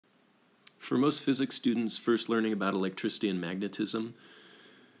For most physics students first learning about electricity and magnetism,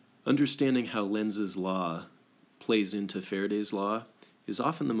 understanding how Lenz's law plays into Faraday's law is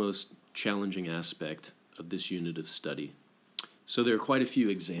often the most challenging aspect of this unit of study. So there are quite a few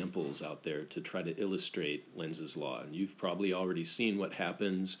examples out there to try to illustrate Lenz's law, and you've probably already seen what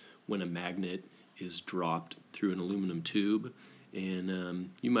happens when a magnet is dropped through an aluminum tube, and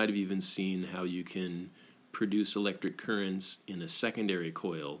you might have even seen how you can produce electric currents in a secondary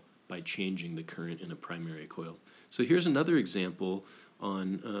coil by changing the current in a primary coil. So here's another example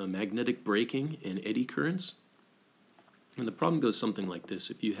on magnetic braking and eddy currents. And the problem goes something like this.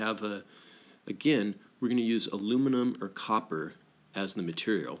 If you have again, we're going to use aluminum or copper as the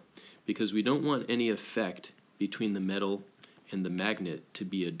material because we don't want any effect between the metal and the magnet to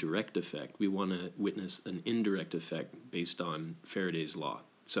be a direct effect. We want to witness an indirect effect based on Faraday's law.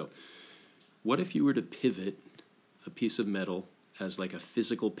 So what if you were to pivot a piece of metal as like a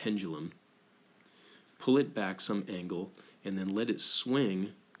physical pendulum, pull it back some angle, and then let it swing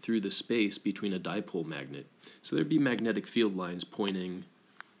through the space between a dipole magnet? So there'd be magnetic field lines pointing,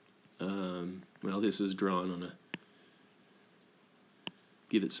 well, this is drawn on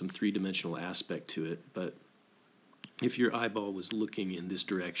give it some three-dimensional aspect to it, but if your eyeball was looking in this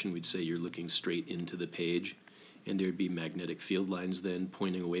direction, we'd say you're looking straight into the page, and there'd be magnetic field lines then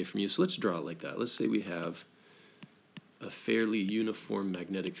pointing away from you. So let's draw it like that. Let's say we have a fairly uniform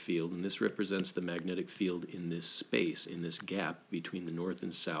magnetic field, and this represents the magnetic field in this space, in this gap between the north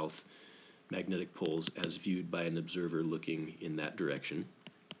and south magnetic poles as viewed by an observer looking in that direction.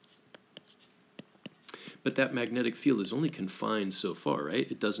 But that magnetic field is only confined so far, right?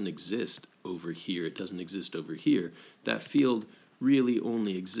 It doesn't exist over here. It doesn't exist over here. That field really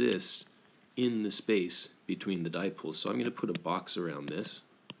only exists in the space between the dipoles. So I'm going to put a box around this.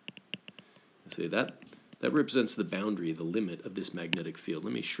 Say that represents the boundary, the limit of this magnetic field.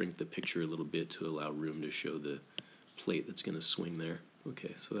 Let me shrink the picture a little bit to allow room to show the plate that's going to swing there.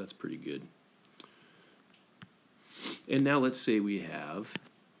 Okay, so that's pretty good. And now let's say we have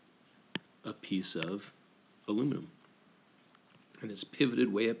a piece of aluminum, and it's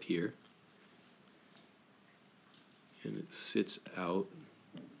pivoted way up here, and it sits out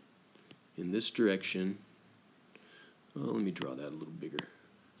in this direction. Well, let me draw that a little bigger.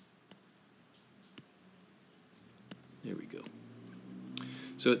 There we go.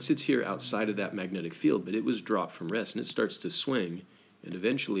 So it sits here outside of that magnetic field, but it was dropped from rest, and it starts to swing, and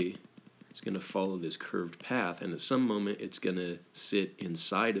eventually it's going to follow this curved path, and at some moment it's going to sit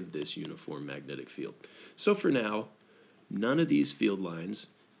inside of this uniform magnetic field. So for now, none of these field lines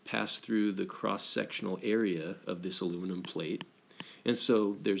pass through the cross-sectional area of this aluminum plate, and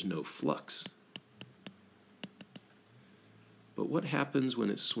so there's no flux. But what happens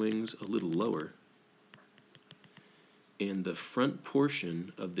when it swings a little lower and the front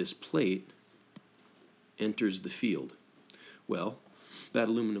portion of this plate enters the field? Well, that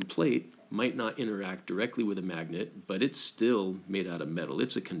aluminum plate might not interact directly with a magnet, but it's still made out of metal.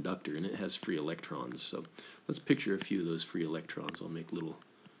 It's a conductor, and it has free electrons. So let's picture a few of those free electrons. I'll make little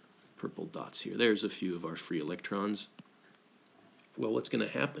purple dots here. There's a few of our free electrons. Well, what's going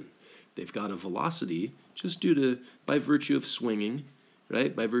to happen? They've got a velocity just due to, by virtue of swinging,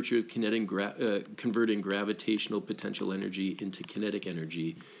 right? By virtue of converting gravitational potential energy into kinetic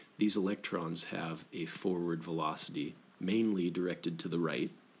energy, these electrons have a forward velocity, mainly directed to the right.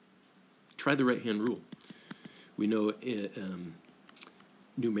 Try the right-hand rule. We know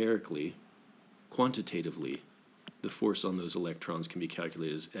numerically, quantitatively, the force on those electrons can be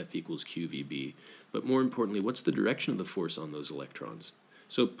calculated as F equals QVB. But more importantly, what's the direction of the force on those electrons?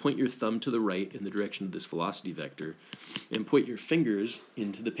 So point your thumb to the right in the direction of this velocity vector, and point your fingers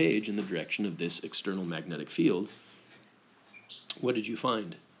into the page in the direction of this external magnetic field. What did you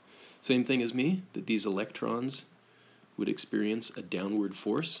find? Same thing as me, that these electrons would experience a downward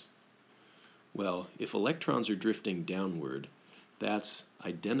force? Well, if electrons are drifting downward, that's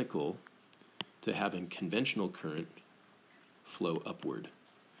identical to having conventional current flow upward.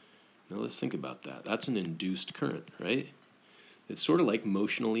 Now let's think about that. That's an induced current, right? It's sort of like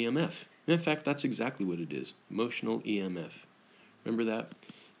motional EMF. And in fact, that's exactly what it is, motional EMF. Remember that?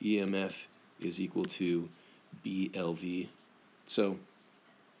 EMF is equal to BLV. So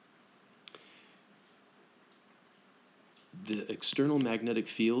the external magnetic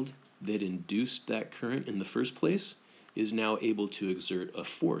field that induced that current in the first place is now able to exert a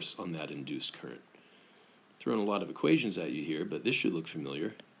force on that induced current. Throwing a lot of equations at you here, but this should look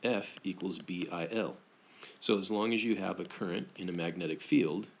familiar. F equals BIL. So as long as you have a current in a magnetic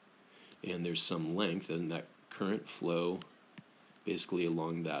field, and there's some length, and that current flow basically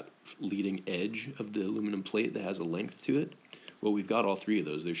along that leading edge of the aluminum plate that has a length to it, Well, we've got all three of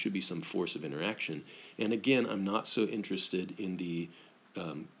those. There should be some force of interaction. And again, I'm not so interested in the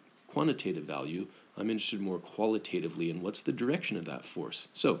quantitative value. I'm interested more qualitatively in what's the direction of that force.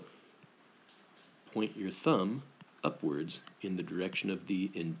 So point your thumb upwards in the direction of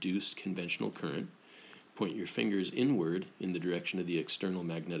the induced conventional current. Point your fingers inward in the direction of the external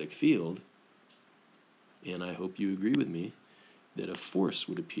magnetic field. And I hope you agree with me that a force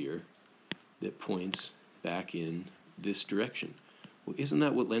would appear that points back in this direction. Well, isn't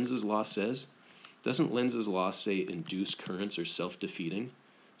that what Lenz's law says? Doesn't Lenz's law say induced currents are self-defeating?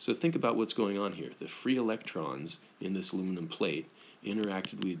 So think about what's going on here. The free electrons in this aluminum plate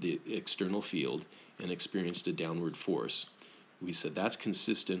interacted with the external field and experienced a downward force. We said that's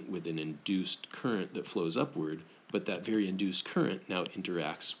consistent with an induced current that flows upward, but that very induced current now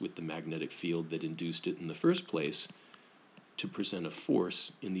interacts with the magnetic field that induced it in the first place to present a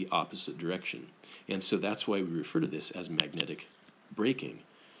force in the opposite direction. And so that's why we refer to this as magnetic braking.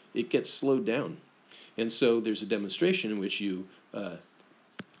 It gets slowed down. And so there's a demonstration in which you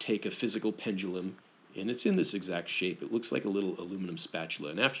take a physical pendulum, and it's in this exact shape. It looks like a little aluminum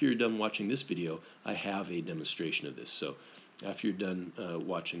spatula. And after you're done watching this video, I have a demonstration of this. So after you're done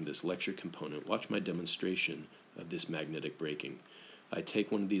watching this lecture component, watch my demonstration of this magnetic braking. I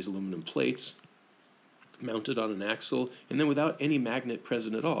take one of these aluminum plates, mount it on an axle, and then without any magnet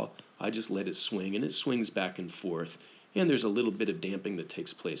present at all, I just let it swing, and it swings back and forth. And there's a little bit of damping that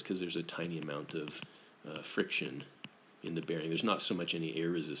takes place because there's a tiny amount of friction in the bearing. There's not so much any air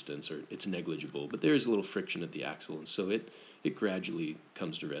resistance, or it's negligible, but there is a little friction at the axle, and so it gradually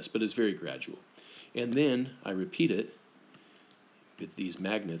comes to rest, but it's very gradual. And then I repeat it with these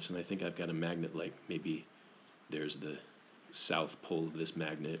magnets, and I think I've got a magnet like maybe there's the south pole of this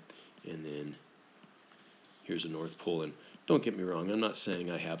magnet, and then here's a north pole. And don't get me wrong, I'm not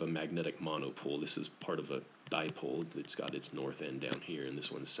saying I have a magnetic monopole. This is part of a dipole that's got its north end down here, and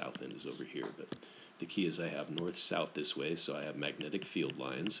this one's south end is over here. But the key is I have north-south this way, so I have magnetic field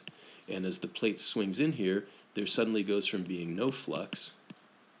lines. And as the plate swings in here, there suddenly goes from being no flux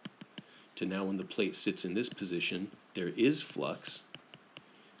to now when the plate sits in this position, there is flux.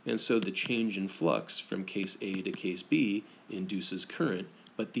 And so the change in flux from case A to case B induces current,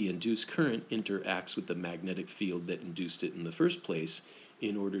 but the induced current interacts with the magnetic field that induced it in the first place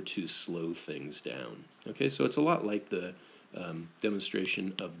in order to slow things down. Okay, so it's a lot like the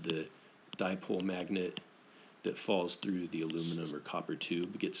demonstration of the dipole magnet that falls through the aluminum or copper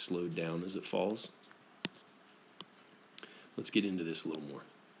tube, gets slowed down as it falls. Let's get into this a little more.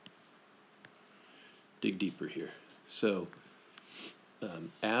 Dig deeper here. So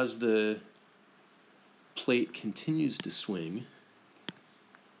as the plate continues to swing,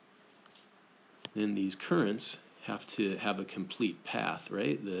 then these currents have to have a complete path,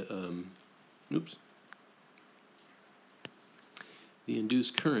 right? The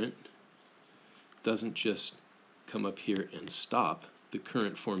induced current doesn't just come up here and stop. The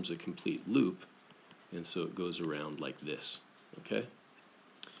current forms a complete loop, and so it goes around like this, okay?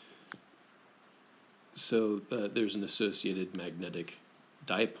 So there's an associated magnetic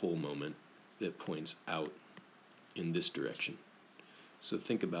dipole moment that points out in this direction. So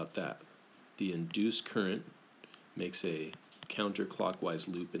think about that. The induced current makes a counterclockwise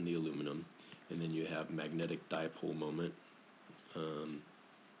loop in the aluminum, and then you have magnetic dipole moment.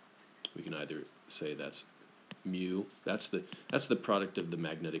 We can either say that's mu, that's the product of the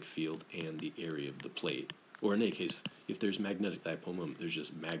magnetic field and the area of the plate. Or in any case, if there's magnetic dipole moment, there's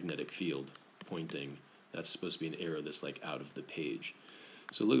just magnetic field pointing. That's supposed to be an arrow that's like out of the page.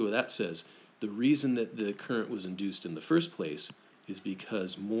 So look at what that says. The reason that the current was induced in the first place is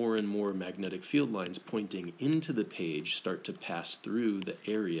because more and more magnetic field lines pointing into the page start to pass through the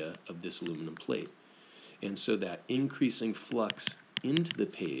area of this aluminum plate. And so that increasing flux into the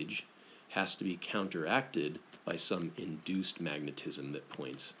page has to be counteracted by some induced magnetism that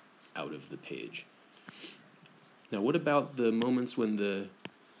points out of the page. Now, what about the moments when the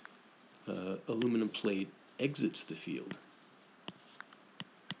aluminum plate exits the field?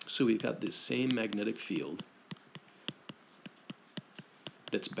 So we've got this same magnetic field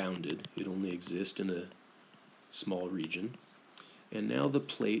that's bounded. It only exists in a small region. And now the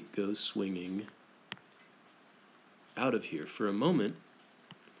plate goes swinging out of here. For a moment,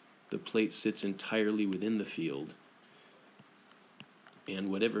 the plate sits entirely within the field,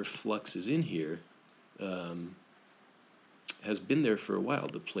 and whatever flux is in here has been there for a while.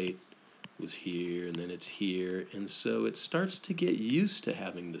 The plate was here, and then it's here, and so it starts to get used to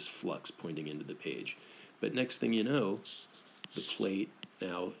having this flux pointing into the page. But next thing you know, the plate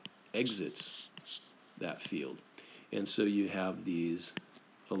now exits that field. And so you have these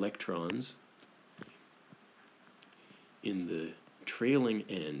electrons in the trailing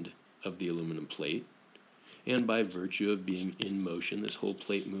end of the aluminum plate, and by virtue of being in motion, this whole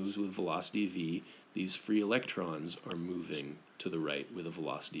plate moves with velocity v. These free electrons are moving to the right with a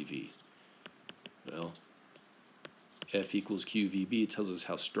velocity v. Well, F equals QVB tells us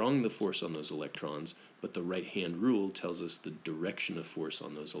how strong the force on those electrons, but the right-hand rule tells us the direction of force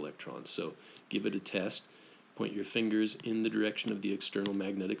on those electrons. So give it a test. Point your fingers in the direction of the external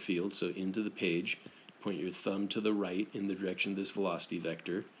magnetic field, so into the page. Point your thumb to the right in the direction of this velocity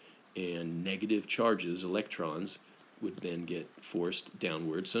vector, and negative charges, electrons, would then get forced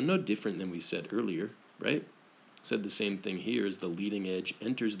downward. So no different than we said earlier, right? Said the same thing here. As the leading edge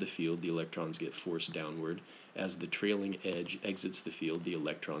enters the field, the electrons get forced downward. As the trailing edge exits the field, the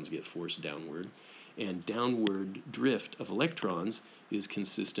electrons get forced downward. And downward drift of electrons is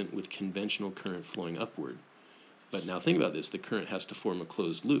consistent with conventional current flowing upward. But now think about this. The current has to form a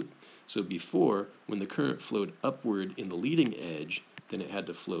closed loop. So before, when the current flowed upward in the leading edge, then it had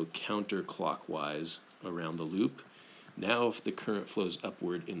to flow counterclockwise around the loop. Now if the current flows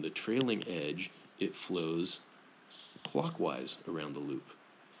upward in the trailing edge, it flows clockwise around the loop.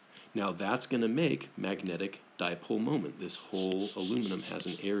 Now that's going to make magnetic dipole moment. This whole aluminum has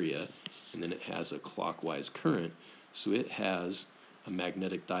an area, and then it has a clockwise current, so it has a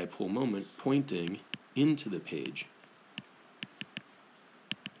magnetic dipole moment pointing into the page.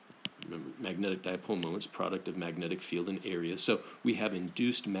 Remember, magnetic dipole moment's product of magnetic field and area, so we have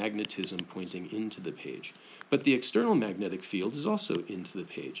induced magnetism pointing into the page. But the external magnetic field is also into the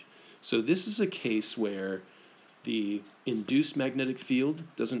page. So this is a case where the induced magnetic field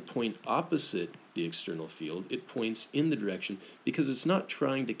doesn't point opposite the external field, it points in the direction because it's not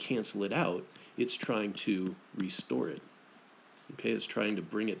trying to cancel it out, it's trying to restore it. Okay, it's trying to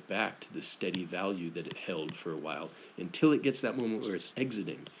bring it back to the steady value that it held for a while until it gets that moment where it's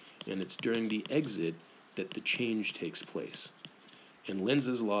exiting. And it's during the exit that the change takes place. And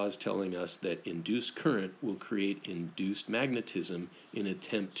Lenz's law is telling us that induced current will create induced magnetism in an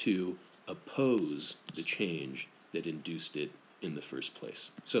attempt to oppose the change that induced it in the first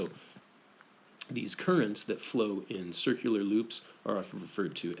place. So these currents that flow in circular loops are often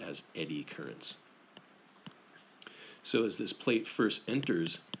referred to as eddy currents. So as this plate first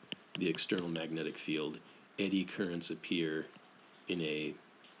enters the external magnetic field, eddy currents appear in a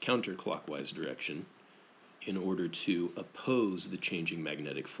counterclockwise direction in order to oppose the changing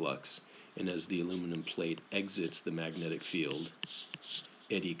magnetic flux. And as the aluminum plate exits the magnetic field,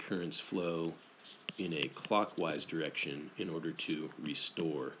 eddy currents flow in a clockwise direction in order to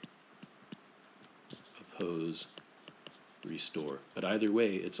restore, oppose, restore. But either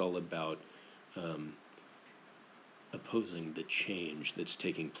way, it's all about opposing the change that's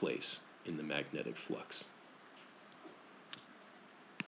taking place in the magnetic flux.